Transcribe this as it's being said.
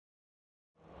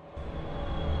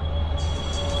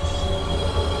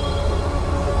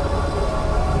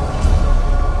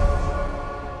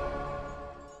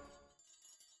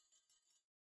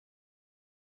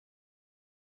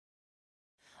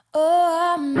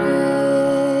Oh, I'm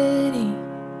ready.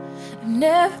 I've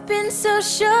never been so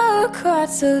sure, quite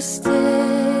so steady.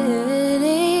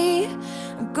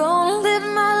 I'm gonna live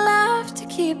my life to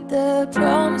keep the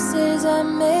promises I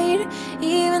made.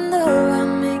 Even though I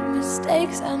make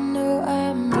mistakes, I know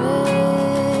I'm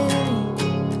ready.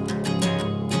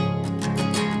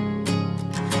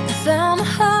 I found a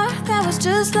heart that was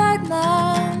just like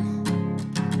mine.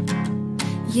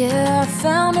 Yeah, I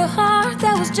found a heart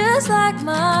that was just like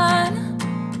mine.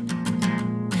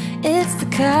 It's the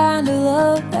kind of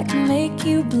love that can make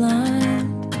you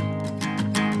blind,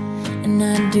 and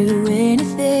I'd do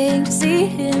anything to see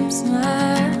him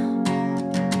smile.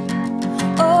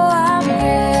 Oh, I'm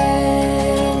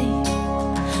ready.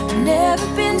 I've never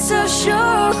been so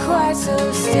sure, quite so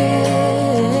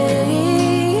steady.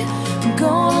 I'm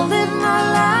gonna live my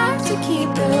life to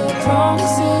keep the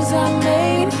promises I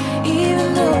made.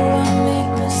 Even though I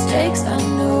make mistakes, I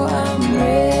know I'm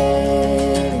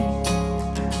ready.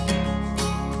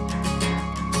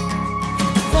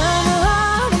 Found the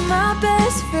heart of my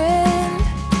best friend.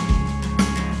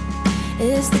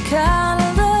 It's the kind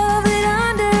of love that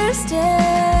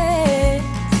understands.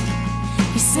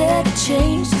 He said it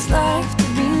changed his life to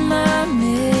be my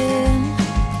man.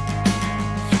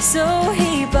 So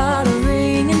he bought a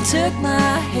ring and took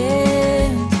my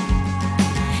hand.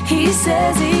 He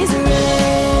says he's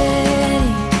ready.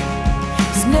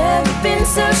 He's never been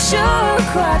so sure,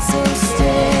 quite so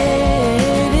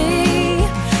steady.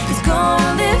 He's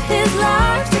gonna live his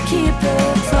life to keep the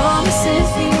promises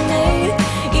he made.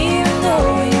 Even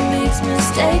though he makes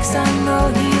mistakes, I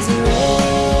know he's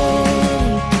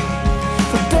ready.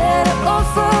 For better or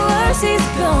for worse, he's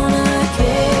gonna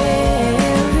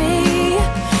carry.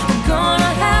 We're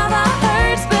gonna have our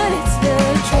hurts, but it's the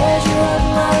treasure of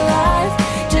my life.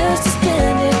 Just to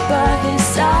spend it by his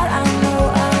side, I know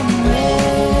I'm ready.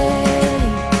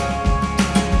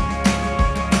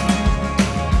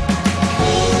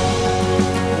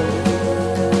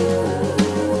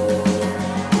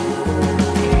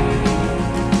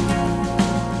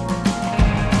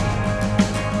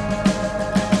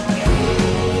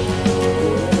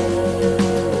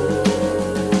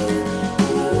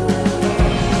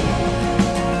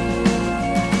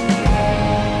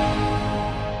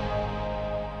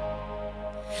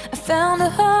 I found a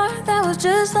heart that was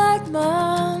just like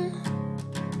mine.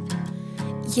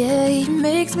 Yeah, he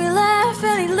makes me laugh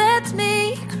and he lets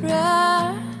me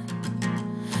cry.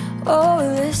 Oh, he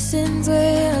listens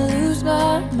when I lose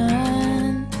my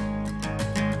mind.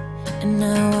 And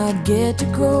now I get to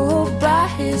go by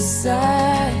his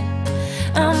side.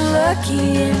 I'm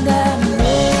lucky and I'm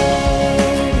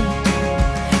ready.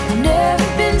 I've never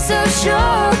been so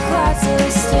sure, quite so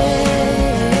steady.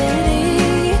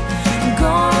 I'm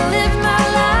gonna live my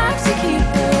life to keep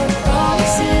the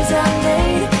promises I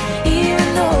made. Even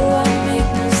though I make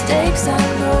mistakes, I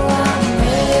know I'm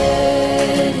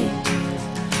ready.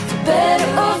 For better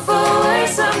or for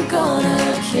worse, I'm gonna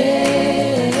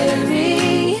carry.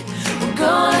 We're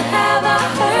gonna have our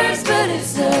hurts, but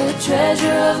it's the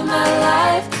treasure of my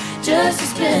life. Just to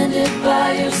spend it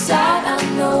by your side, I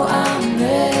know I'm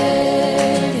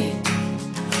ready.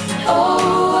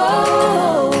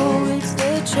 Oh, it's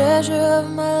the treasure of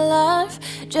my life.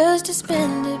 Just to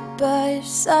spend it by your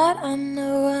side, I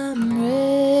know I'm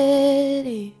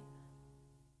ready.